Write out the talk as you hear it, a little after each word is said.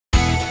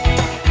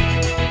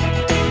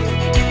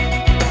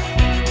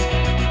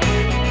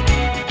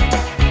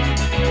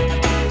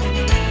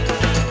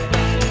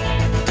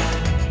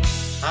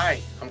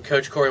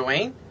Coach Corey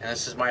Wayne, and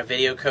this is my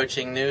video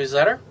coaching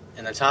newsletter.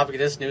 And the topic of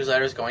this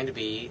newsletter is going to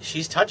be,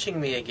 she's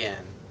touching me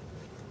again.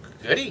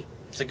 Goody.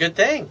 It's a good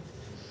thing.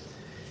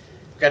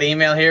 Got an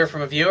email here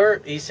from a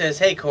viewer. He says,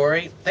 hey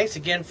Corey, thanks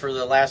again for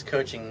the last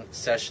coaching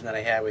session that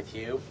I had with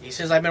you. He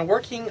says, I've been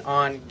working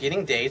on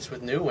getting dates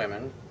with new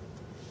women.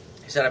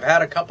 He said, I've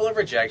had a couple of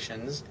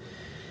rejections,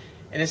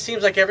 and it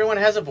seems like everyone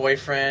has a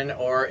boyfriend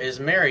or is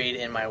married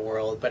in my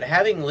world, but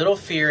having little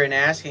fear in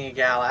asking a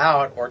gal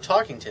out or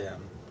talking to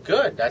them.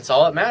 Good. That's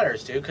all that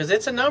matters, dude, because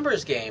it's a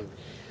numbers game.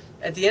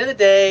 At the end of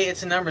the day,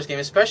 it's a numbers game,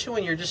 especially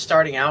when you're just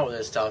starting out with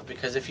this stuff,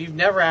 because if you've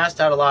never asked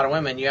out a lot of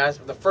women, you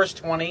ask the first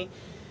 20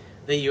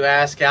 that you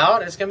ask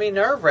out, it's going to be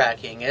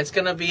nerve-wracking. It's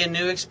going to be a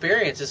new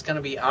experience. It's going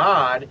to be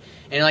odd.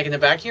 And like in the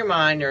back of your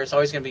mind, there's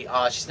always going to be,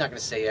 oh, she's not going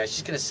to say yes.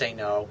 She's going to say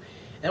no.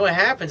 And what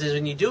happens is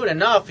when you do it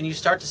enough and you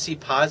start to see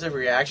positive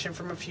reaction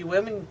from a few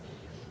women,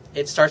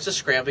 it starts to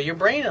scramble your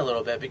brain a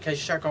little bit because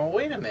you start going,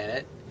 wait a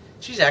minute.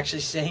 She's actually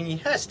saying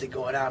yes to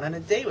going out on a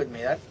date with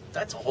me.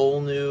 That's a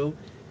whole new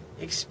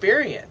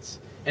experience.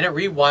 And it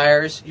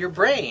rewires your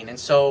brain. And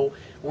so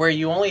where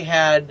you only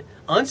had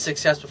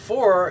unsuccess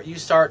before, you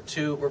start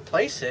to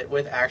replace it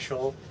with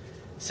actual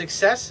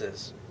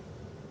successes.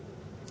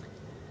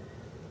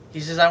 He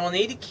says, I will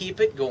need to keep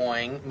it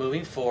going,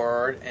 moving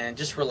forward, and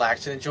just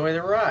relax and enjoy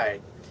the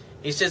ride.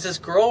 He says, this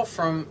girl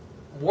from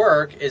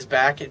work is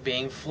back at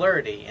being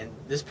flirty. And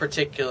this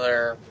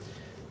particular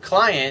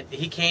client,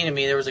 he came to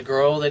me, there was a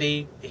girl that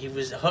he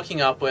was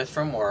hooking up with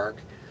from work,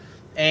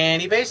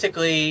 and he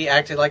basically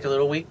acted like a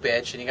little weak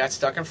bitch, and he got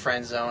stuck in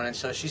friend zone, and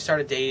so she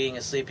started dating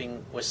and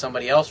sleeping with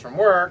somebody else from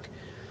work,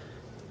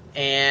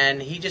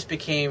 and he just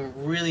became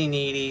really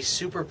needy,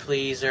 super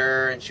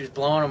pleaser, and she was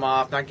blowing him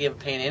off, not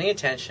paying any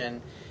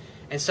attention.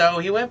 And so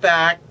he went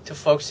back to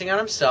focusing on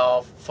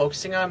himself,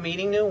 focusing on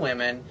meeting new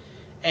women,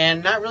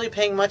 and not really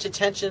paying much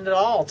attention at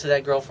all to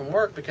that girl from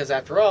work, because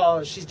after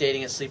all, she's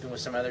dating and sleeping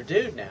with some other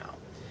dude now.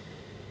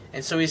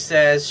 And so he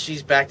says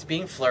she's back to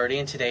being flirty,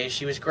 and today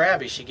she was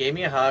grabby. She gave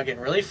me a hug and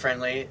really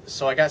friendly,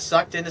 so I got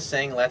sucked into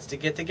saying, let's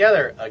get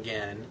together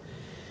again.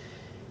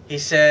 He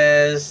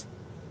says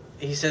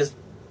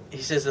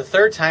the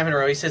third time in a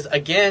row, he says,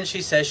 again,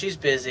 she says she's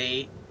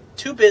busy,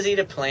 too busy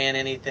to plan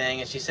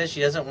anything, and she says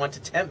she doesn't want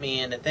to tempt me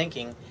into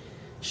thinking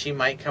she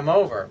might come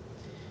over.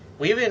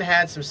 We even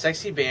had some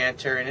sexy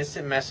banter and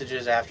instant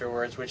messages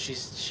afterwards, which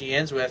she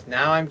ends with,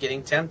 now I'm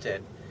getting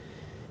tempted.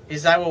 He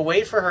says, I will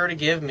wait for her to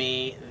give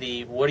me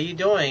the what are you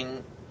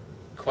doing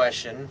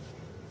question,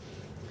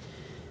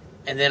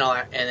 and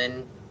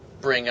then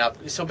bring up.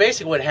 So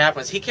basically what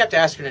happened was he kept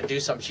asking her to do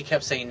something. She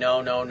kept saying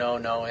no, no, no,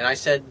 no. And I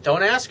said,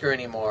 don't ask her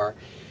anymore.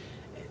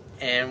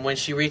 And when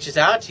she reaches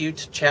out to you,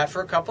 to chat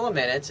for a couple of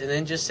minutes, and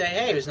then just say,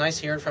 hey, it was nice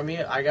hearing from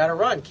you. I got to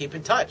run. Keep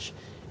in touch.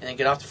 And then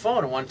get off the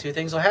phone, and one of two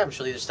things will happen.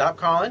 She'll either stop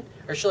calling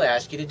or she'll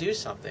ask you to do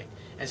something.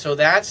 And so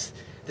that's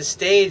the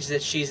stage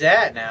that she's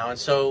at now. And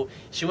so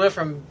she went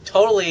from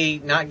totally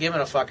not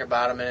giving a fuck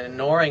about him and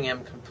ignoring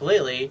him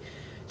completely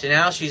to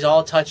now she's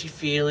all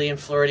touchy-feely and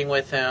flirting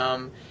with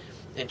him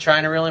and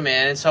trying to reel him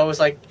in. And so it was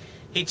like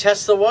he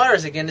tests the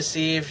waters again to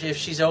see if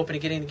she's open to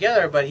getting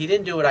together, but he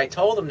didn't do what I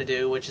told him to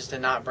do, which is to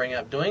not bring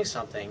up doing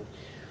something.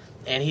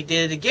 And he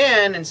did it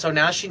again, and so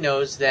now she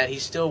knows that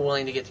he's still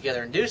willing to get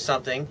together and do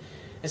something.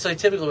 And so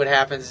typically what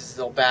happens is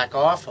they'll back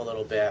off a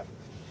little bit.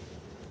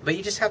 But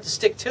you just have to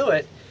stick to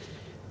it,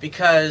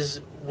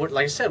 because,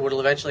 like I said, what will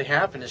eventually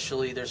happen is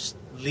she'll either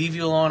leave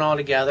you alone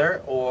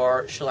altogether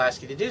or she'll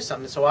ask you to do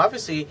something. So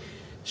obviously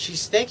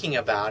she's thinking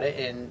about it,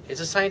 and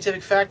it's a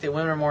scientific fact that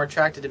women are more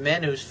attracted to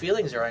men whose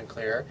feelings are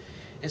unclear.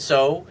 And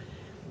so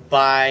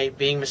by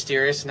being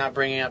mysterious and not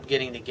bringing up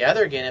getting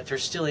together again, if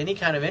there's still any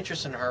kind of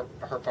interest in her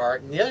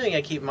part. And the other thing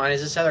I keep in mind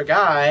is this other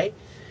guy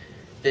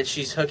that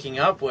she's hooking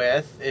up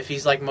with, if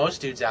he's like most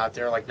dudes out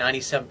there, like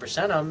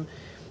 97% of them,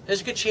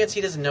 there's a good chance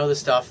he doesn't know the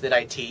stuff that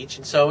I teach.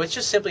 And so it's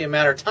just simply a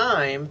matter of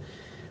time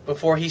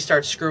before he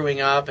starts screwing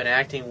up and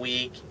acting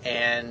weak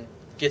and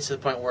gets to the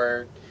point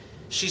where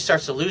she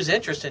starts to lose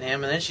interest in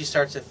him, and then she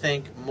starts to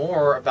think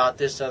more about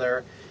this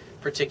other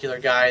particular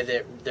guy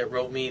that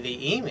wrote me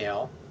the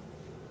email.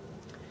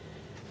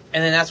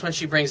 And then that's when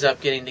she brings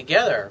up getting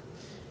together.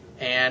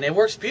 And it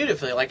works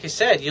beautifully. Like I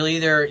said, you'll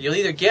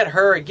either get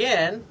her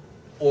again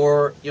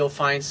or you'll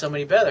find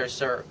somebody better.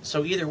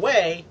 So either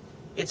way,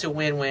 it's a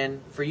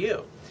win-win for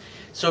you.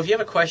 So if you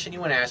have a question you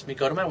want to ask me,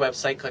 go to my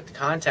website, click the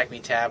Contact Me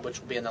tab, which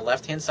will be on the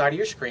left-hand side of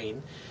your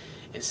screen,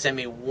 and send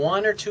me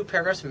 1 or 2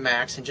 paragraphs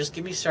max, and just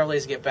give me several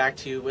days to get back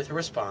to you with a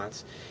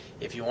response.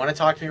 If you want to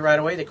talk to me right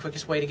away, the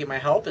quickest way to get my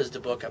help is to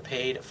book a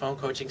paid phone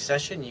coaching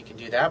session. You can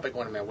do that by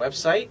going to my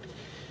website,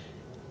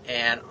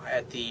 and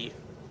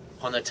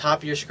on the top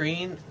of your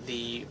screen,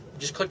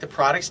 just click the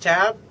Products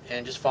tab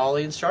and just follow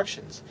the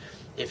instructions.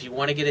 If you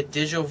want to get a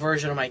digital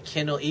version of my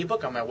Kindle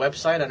ebook, on my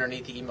website,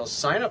 underneath the email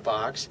sign-up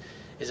box,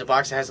 is a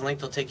box that has a link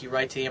that'll take you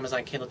right to the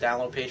Amazon Kindle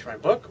download page for my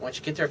book. Once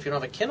you get there, if you don't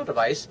have a Kindle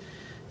device,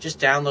 just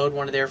download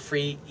one of their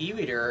free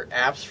e-reader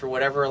apps for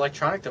whatever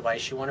electronic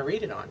device you want to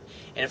read it on.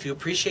 And if you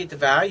appreciate the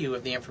value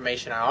of the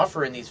information I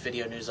offer in these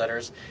video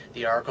newsletters,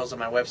 the articles on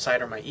my website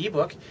or my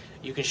ebook,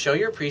 you can show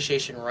your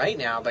appreciation right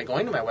now by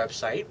going to my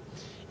website,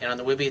 and on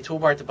the Wibbia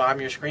toolbar at the bottom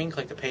of your screen,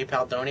 click the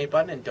PayPal donate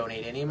button and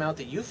donate any amount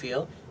that you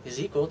feel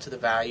is equal to the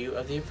value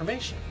of the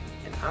information.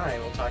 And I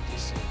will talk to you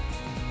soon.